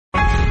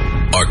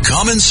A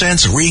common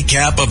sense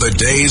recap of the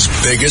day's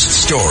biggest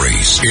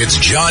stories. It's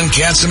John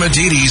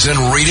Catsimatidis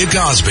and Rita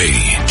Cosby.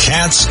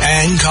 Katz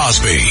and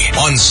Cosby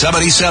on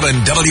 77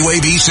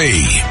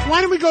 WABC. Why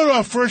don't we go to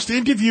our first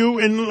interview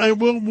and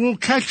we'll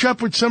catch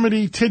up with some of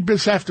the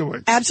tidbits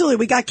afterwards. Absolutely.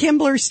 We got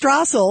Kimberly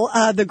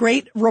Strassel, the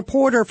great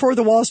reporter for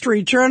the Wall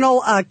Street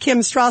Journal. Kim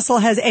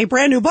Strassel has a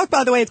brand new book,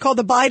 by the way. It's called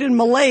The Biden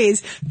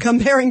Malaise,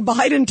 comparing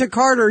Biden to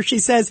Carter. She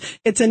says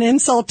it's an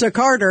insult to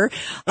Carter.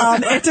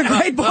 It's a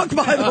great book,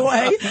 by the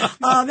way.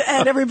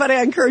 And everybody,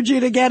 I encourage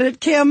you to get it.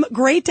 Kim,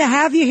 great to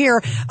have you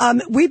here.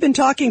 We've been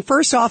talking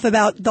first off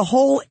about the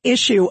whole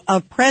issue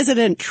of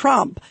President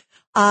Trump.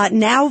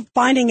 Now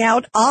finding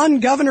out on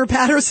Governor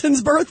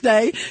Patterson's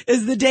birthday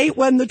is the date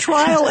when the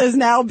trial is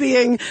now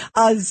being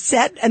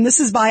set. And this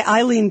is by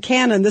Eileen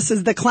Cannon. This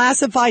is the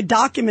classified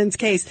documents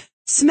case,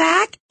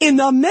 smack in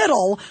the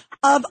middle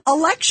of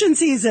election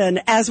season,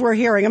 as we're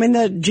hearing. I mean,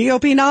 the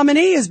GOP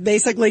nominee is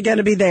basically going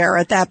to be there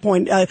at that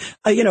point.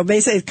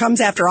 Basically it comes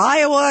after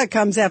Iowa, it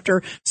comes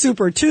after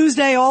Super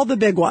Tuesday, all the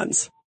big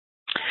ones.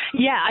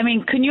 Yeah, I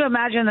mean, can you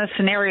imagine the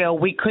scenario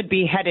we could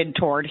be headed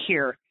toward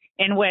here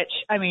in which,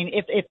 I mean,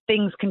 if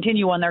things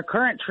continue on their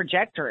current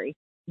trajectory,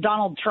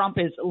 Donald Trump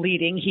is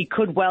leading. He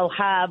could well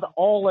have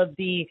all of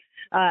the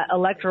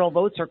electoral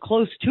votes or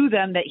close to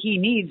them that he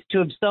needs to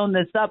have sewn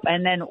this up,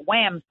 and then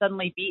wham,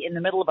 suddenly be in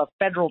the middle of a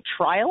federal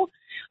trial.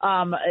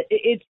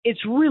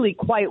 It's really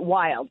quite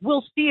wild.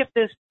 We'll see if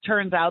this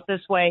turns out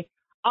this way.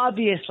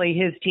 Obviously,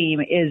 his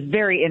team is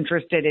very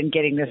interested in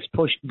getting this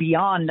pushed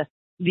beyond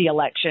the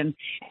election,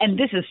 and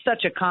this is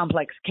such a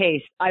complex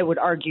case. I would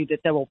argue that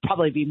there will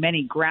probably be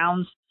many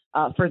grounds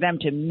for them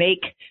to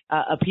make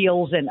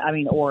appeals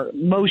or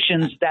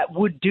motions that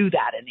would do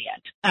that in the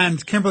end.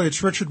 And Kimberly,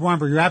 it's Richard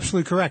Weinberg. You're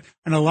absolutely correct.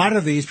 And a lot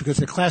of these, because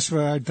they're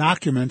classified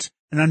documents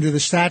and under the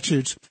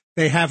statutes,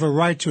 they have a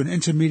right to an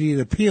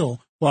intermediate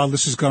appeal while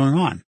this is going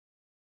on.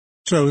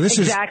 So this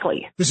is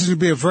going to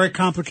be a very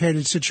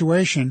complicated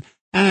situation.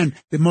 And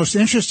the most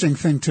interesting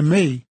thing to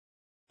me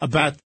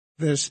about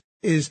this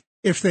is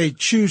if they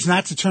choose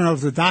not to turn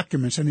over the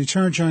documents, and the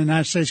Attorney General of the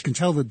United States can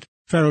tell the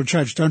federal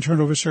judge, don't turn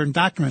over certain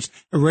documents,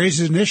 it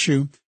raises an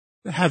issue.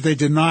 Have they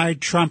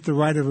denied Trump the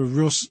right of a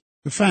real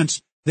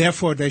defense?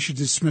 Therefore, they should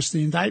dismiss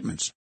the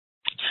indictments.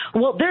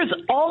 Well, there's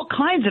all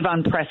kinds of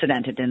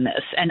unprecedented in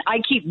this. And I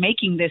keep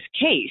making this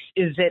case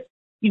is that,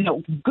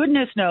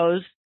 goodness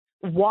knows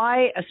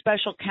why a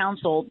special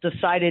counsel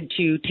decided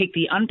to take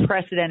the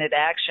unprecedented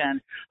action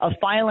of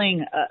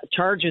filing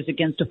charges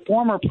against a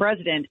former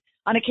president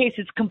on a case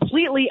that's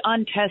completely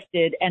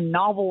untested and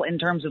novel in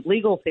terms of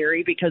legal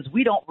theory, because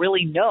we don't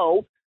really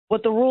know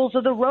what the rules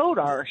of the road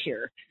are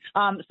here.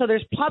 So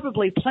there's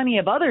probably plenty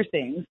of other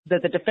things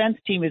that the defense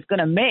team is going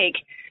to make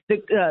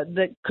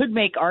that could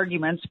make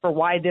arguments for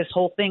why this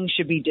whole thing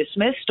should be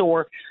dismissed,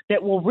 or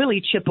that will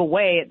really chip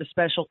away at the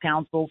special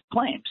counsel's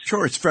claims.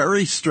 Sure. It's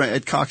very strange.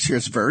 Ed Cox here.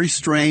 It's very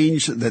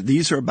strange that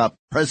these are about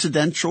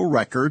presidential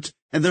records,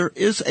 and there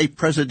is a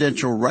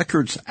Presidential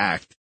Records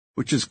Act,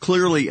 which is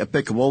clearly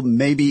applicable,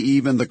 maybe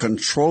even the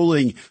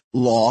controlling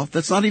law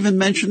that's not even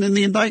mentioned in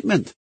the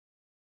indictment.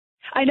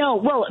 I know.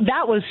 Well,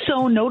 that was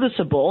so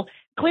noticeable.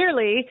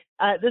 Clearly,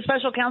 the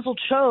special counsel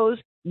chose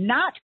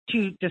not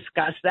to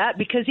discuss that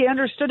because he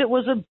understood it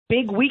was a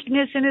big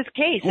weakness in his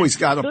case. Oh, he's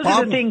got a problem.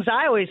 Those are the things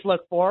I always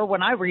look for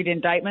when I read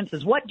indictments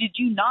is what did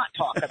you not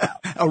talk about?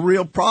 A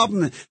real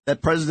problem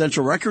that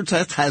Presidential Records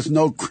Act has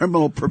no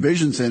criminal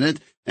provisions in it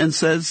and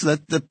says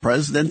that the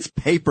president's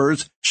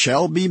papers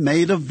shall be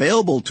made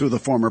available to the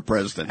former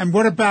president. And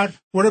what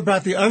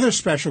about the other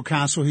special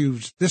counsel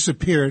who's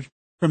disappeared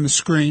from the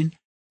screen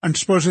and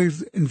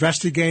supposedly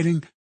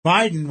investigating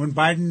Biden when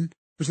Biden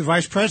was the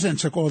vice president,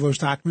 took all those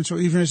documents, or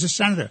even as a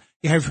senator?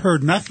 You have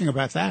heard nothing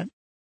about that.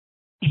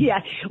 Yeah,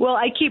 well,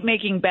 I keep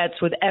making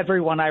bets with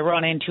everyone I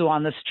run into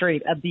on the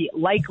street of the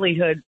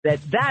likelihood that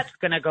that's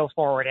going to go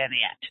forward in the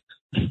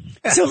end.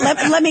 So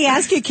let me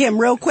ask you, Kim,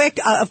 real quick.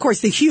 Of course,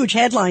 the huge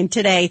headline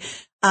today,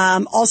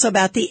 also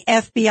about the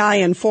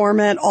FBI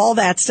informant, all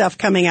that stuff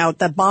coming out,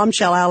 the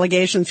bombshell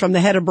allegations from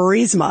the head of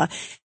Burisma.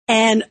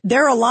 And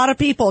there are a lot of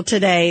people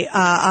today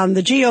on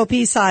the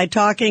GOP side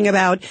talking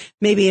about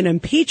maybe an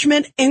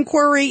impeachment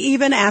inquiry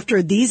even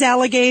after these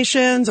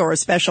allegations, or a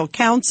special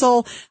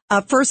counsel.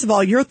 First of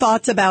all, your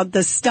thoughts about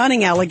the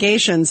stunning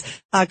allegations,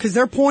 because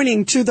they're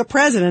pointing to the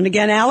president.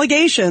 Again,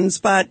 allegations,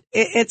 but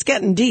it's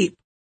getting deep.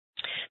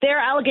 There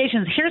are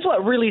allegations. Here's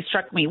what really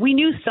struck me. We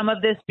knew some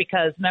of this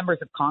because members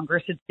of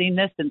Congress had seen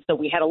this, and so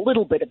we had a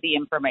little bit of the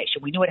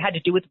information. We knew it had to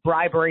do with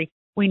bribery.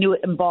 We knew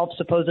it involved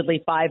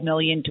supposedly $5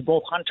 million to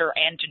both Hunter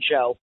and to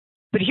Joe.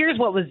 But here's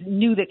what was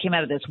new that came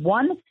out of this.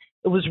 One,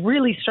 it was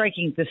really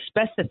striking the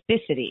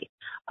specificity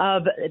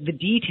of the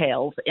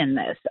details in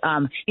this.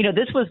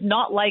 This was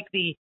not like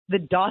the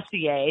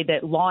dossier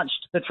that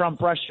launched the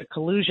Trump-Russia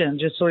collusion,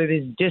 just sort of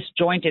these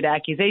disjointed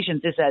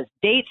accusations. This has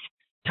dates,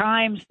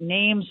 times,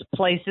 names,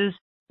 places.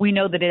 We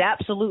know that it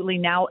absolutely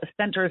now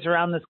centers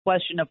around this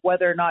question of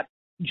whether or not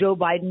Joe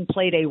Biden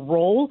played a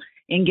role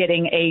in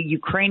getting a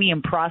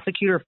Ukrainian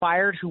prosecutor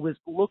fired who was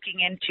looking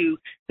into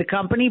the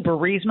company,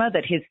 Burisma,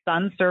 that his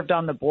son served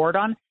on the board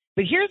on.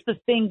 But here's the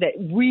thing that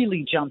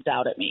really jumped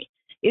out at me,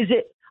 is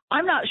that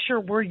I'm not sure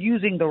we're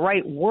using the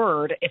right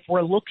word if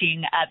we're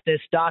looking at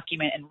this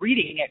document and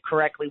reading it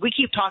correctly. We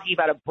keep talking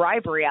about a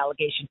bribery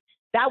allegation.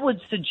 That would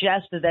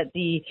suggest that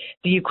the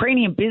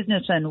Ukrainian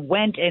businessman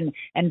went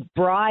and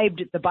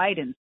bribed the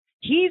Bidens.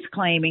 He's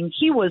claiming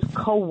he was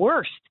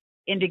coerced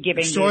into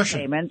giving these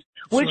payments,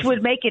 which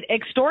would make it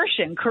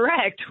extortion.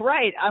 Correct.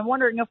 Right. I'm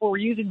wondering if we're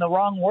using the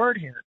wrong word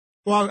here.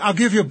 Well, I'll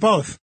give you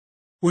both.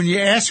 When you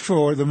ask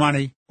for the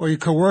money or you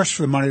coerce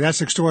for the money,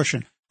 that's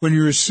extortion. When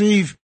you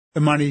receive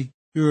the money,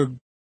 you're a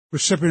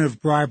recipient of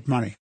bribed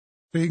money.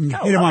 So you can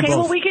hit them on both.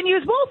 Well, we can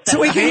use both then.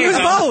 So we can use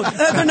both.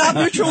 They're not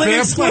mutually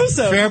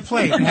exclusive. Fair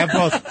play. Have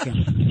both.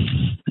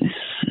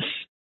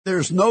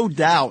 There's no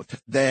doubt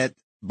that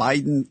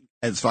Biden,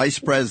 as vice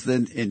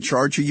president in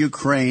charge of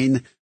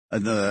Ukraine,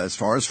 as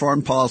far as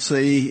foreign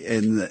policy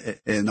in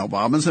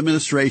Obama's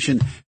administration,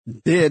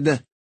 did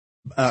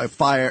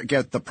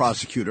get the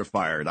prosecutor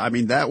fired. I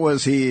mean, that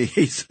was he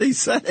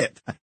said it.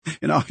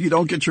 You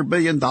don't get your $1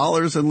 billion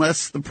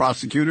unless the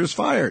prosecutor's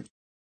fired.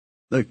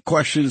 The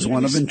question is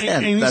one of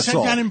intent. And that's said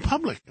all. that in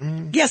public.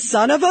 Yes,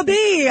 son of a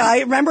bee. I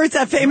remember it's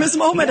that famous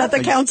moment at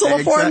the Council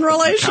of Foreign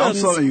Relations.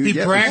 He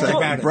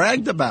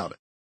bragged about it.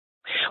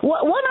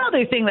 Well, one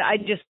other thing that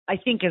I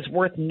think is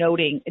worth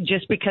noting,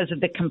 just because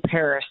of the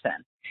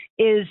comparison,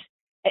 is,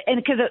 and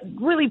because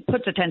it really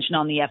puts attention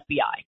on the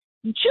FBI,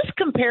 just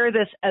compare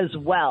this as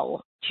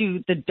well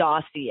to the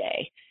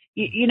dossier.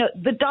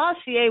 The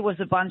dossier was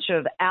a bunch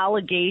of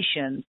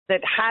allegations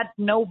that had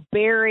no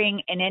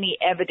bearing in any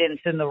evidence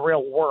in the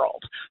real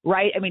world,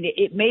 right? I mean,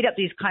 it made up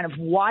these kind of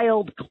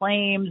wild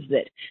claims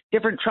that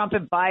different Trump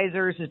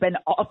advisors have been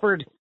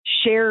offered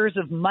shares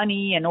of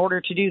money in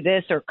order to do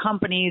this, or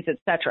companies, et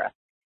cetera.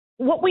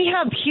 What we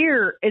have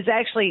here is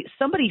actually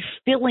somebody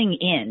filling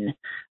in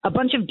a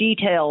bunch of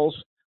details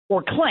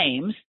or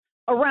claims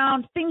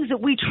around things that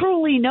we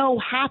truly know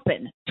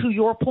happen, to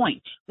your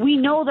point. We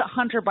know that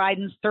Hunter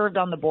Biden served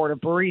on the board of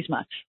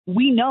Burisma.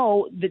 We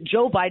know that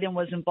Joe Biden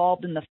was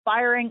involved in the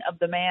firing of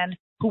the man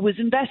who was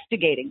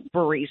investigating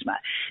Burisma.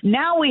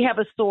 Now we have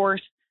a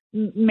source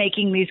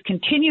making these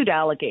continued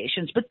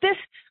allegations. But this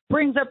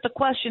brings up the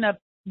question of,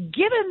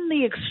 given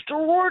the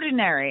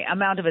extraordinary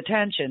amount of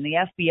attention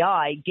the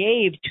FBI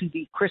gave to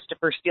the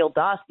Christopher Steele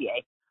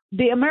dossier,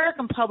 the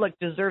American public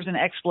deserves an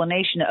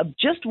explanation of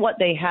just what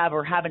they have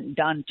or haven't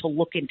done to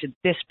look into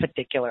this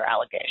particular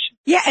allegation.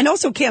 Yeah, and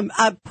also, Kim,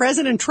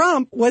 President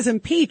Trump was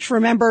impeached,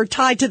 remember,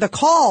 tied to the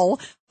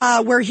call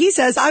where he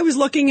says, I was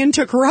looking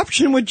into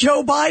corruption with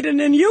Joe Biden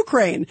in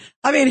Ukraine.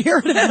 I mean,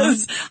 here it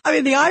is. I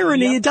mean, the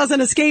irony, It doesn't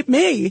escape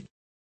me.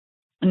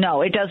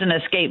 No, it doesn't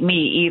escape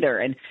me either.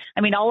 And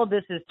I mean, all of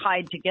this is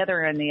tied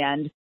together in the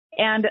end.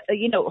 And,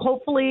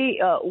 hopefully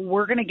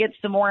we're going to get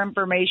some more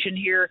information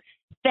here.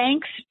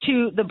 Thanks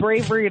to the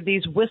bravery of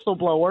these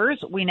whistleblowers,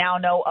 we now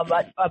know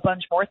a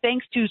bunch more.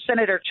 Thanks to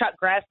Senator Chuck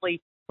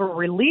Grassley for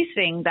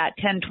releasing that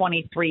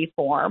 1023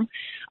 form.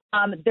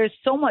 There's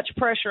so much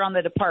pressure on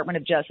the Department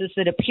of Justice.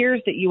 It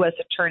appears that U.S.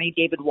 Attorney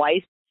David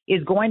Weiss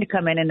is going to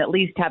come in and at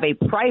least have a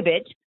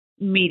private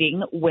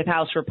meeting with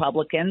House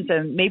Republicans,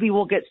 and maybe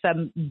we'll get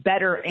some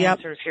better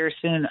answers here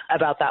soon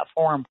about that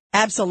form.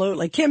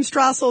 Absolutely. Kim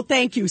Strassel,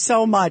 thank you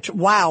so much.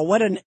 Wow,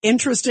 what an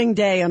interesting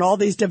day and all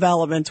these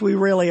developments. We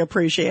really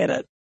appreciate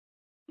it.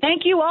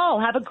 Thank you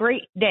all. Have a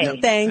great day. Yep.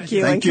 Thank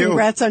you. And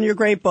congrats on your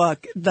great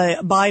book, The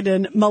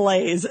Biden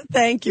Malaise.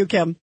 Thank you,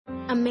 Kim.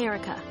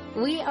 America.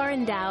 We are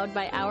endowed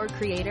by our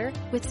Creator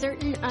with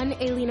certain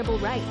unalienable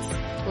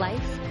rights: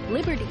 life,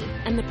 liberty,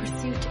 and the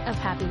pursuit of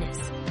happiness.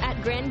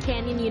 At Grand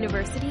Canyon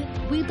University,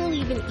 we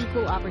believe in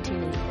equal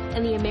opportunity,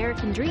 and the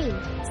American dream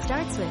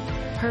starts with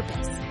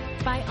purpose.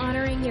 By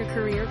honoring your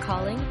career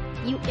calling,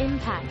 you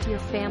impact your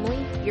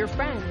family, your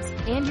friends,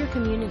 and your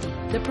community.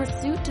 The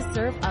pursuit to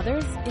serve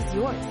others is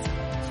yours.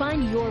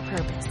 Find your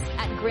purpose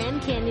at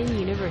Grand Canyon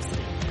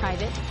University.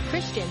 Private,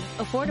 Christian,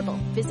 affordable.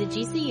 Visit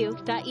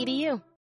gcu.edu.